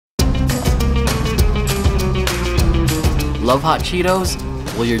love hot Cheetos?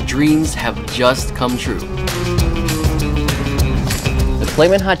 Well, your dreams have just come true. The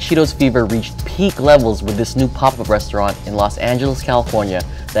Flamin Hot Cheetos fever reached peak levels with this new pop-up restaurant in Los Angeles, California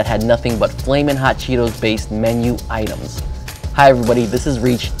that had nothing but Flamin Hot Cheetos based menu items. Hi everybody, this is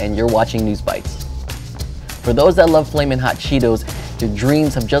Reach and you're watching News Bites. For those that love Flamin Hot Cheetos, your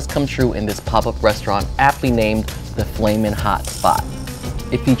dreams have just come true in this pop-up restaurant aptly named the Flamin Hot Spot.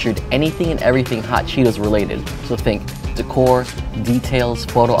 It featured anything and everything hot Cheetos related, so think decor, details,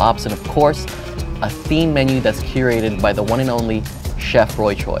 photo ops, and of course, a theme menu that's curated by the one and only Chef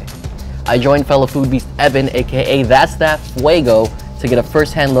Roy Choi. I joined fellow Foodbeast Evan, aka That's That Fuego, to get a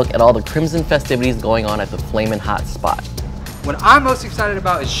first-hand look at all the crimson festivities going on at the Flamin Hot Spot. What I'm most excited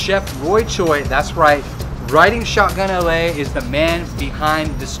about is Chef Roy Choi. That's right, Riding Shotgun LA is the man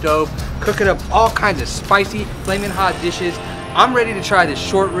behind the stove, cooking up all kinds of spicy, flaming hot dishes. I'm ready to try this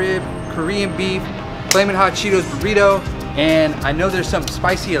short rib, Korean beef, Flamin' Hot Cheetos burrito, and I know there's some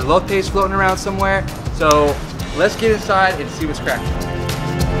spicy elotes floating around somewhere. So let's get inside and see what's cracking.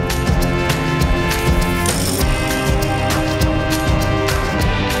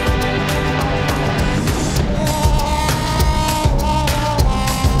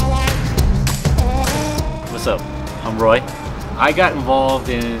 What's up? I'm Roy. I got involved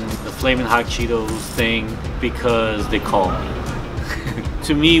in the Flamin' Hot Cheetos thing because they called me.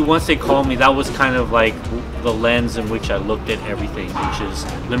 To me, once they called me, that was kind of like the lens in which I looked at everything, which is,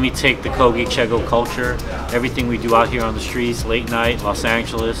 let me take the Kogi Chego culture, everything we do out here on the streets, late night, Los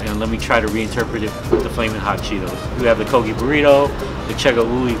Angeles, and let me try to reinterpret it with the Flamin' Hot Cheetos. We have the Kogi burrito, the Chego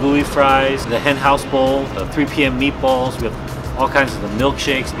ooey gooey fries, the hen house bowl, the 3 p.m. meatballs, we have all kinds of the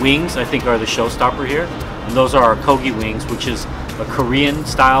milkshakes. Wings, I think, are the showstopper here. And those are our Kogi wings, which is a Korean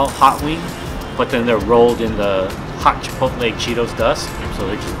style hot wing, but then they're rolled in the hot Chipotle Cheetos dust, so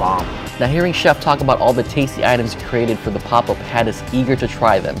they're just bomb. Now hearing Chef talk about all the tasty items created for the pop-up had us eager to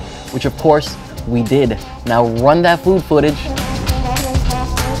try them, which of course we did. Now run that food footage.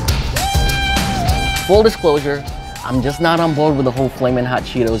 Full disclosure, I'm just not on board with the whole Flamin' Hot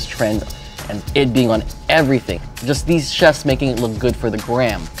Cheetos trend and it being on everything. Just these chefs making it look good for the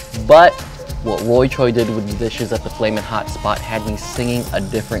gram. But what Roy Choi did with the dishes at the Flamin' Hot Spot had me singing a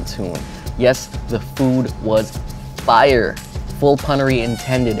different tune. Yes, the food was fire, full punnery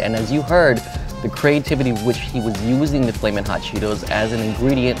intended, and as you heard, the creativity with which he was using the Flamin' Hot Cheetos as an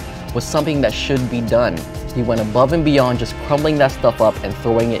ingredient was something that should be done. He went above and beyond just crumbling that stuff up and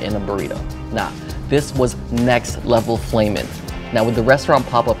throwing it in a burrito. Nah, this was next level Flamin'. Now with the restaurant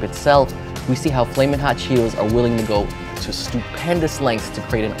pop-up itself, we see how Flamin' Hot Cheetos are willing to go to stupendous lengths to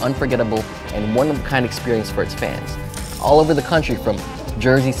create an unforgettable and one-of-a-kind experience for its fans. All over the country, from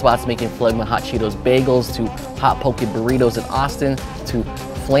Jersey spots making Flamin' Hot Cheetos bagels, to hot poke burritos in Austin, to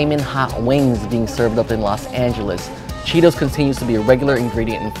flamin' hot wings being served up in Los Angeles, Cheetos continues to be a regular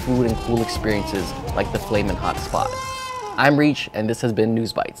ingredient in food and cool experiences like the Flamin' Hot Spot. I'm Reach, and this has been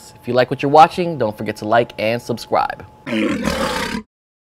News Bites. If you like what you're watching, don't forget to like and subscribe.